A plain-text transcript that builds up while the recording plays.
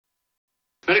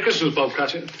Merry Christmas, Bob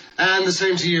Cratchit. And the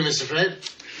same to you, Mr. Fred.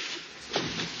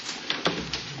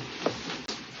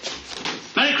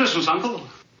 Merry Christmas, Uncle.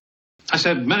 I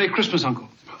said, Merry Christmas, Uncle.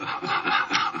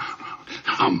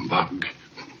 Humbug.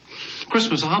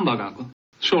 Christmas a humbug, Uncle.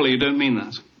 Surely you don't mean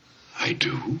that. I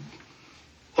do.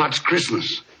 What's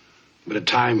Christmas but a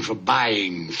time for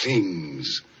buying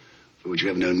things for which you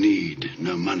have no need,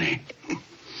 no money?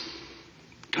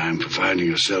 Time for finding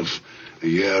yourself a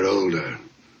year older,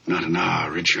 not an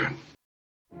hour richer.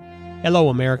 Hello,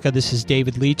 America. This is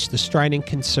David Leach, the strident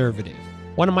conservative.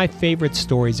 One of my favorite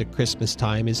stories at Christmas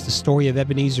time is the story of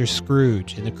Ebenezer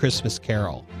Scrooge in The Christmas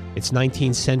Carol. It's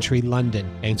 19th century London,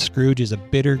 and Scrooge is a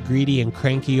bitter, greedy, and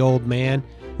cranky old man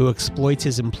who exploits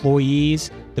his employees,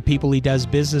 the people he does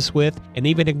business with, and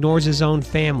even ignores his own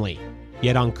family.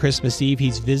 Yet on Christmas Eve,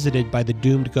 he's visited by the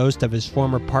doomed ghost of his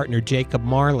former partner Jacob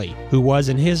Marley, who was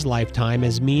in his lifetime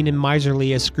as mean and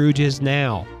miserly as Scrooge is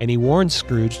now, and he warns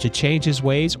Scrooge to change his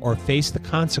ways or face the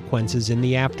consequences in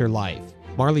the afterlife.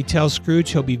 Marley tells Scrooge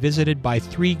he'll be visited by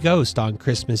 3 ghosts on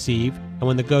Christmas Eve, and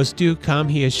when the ghosts do come,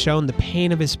 he is shown the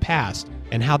pain of his past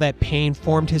and how that pain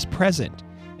formed his present,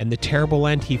 and the terrible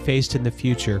end he faced in the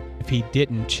future if he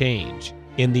didn't change.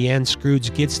 In the end,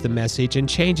 Scrooge gets the message and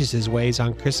changes his ways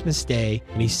on Christmas Day,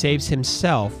 and he saves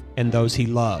himself and those he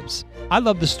loves. I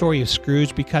love the story of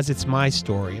Scrooge because it's my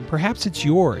story, and perhaps it's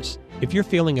yours. If you're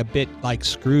feeling a bit like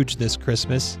Scrooge this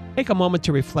Christmas, take a moment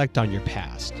to reflect on your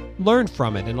past. Learn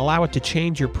from it and allow it to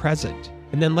change your present,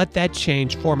 and then let that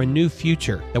change form a new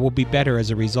future that will be better as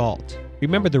a result.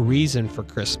 Remember the reason for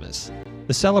Christmas: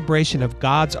 the celebration of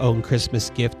God's own Christmas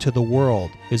gift to the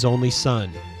world, His only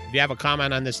Son. If you have a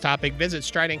comment on this topic, visit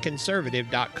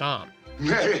stridentconservative.com.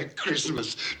 Merry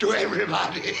Christmas to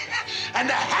everybody, and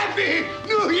a Happy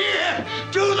New Year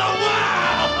to the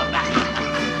world!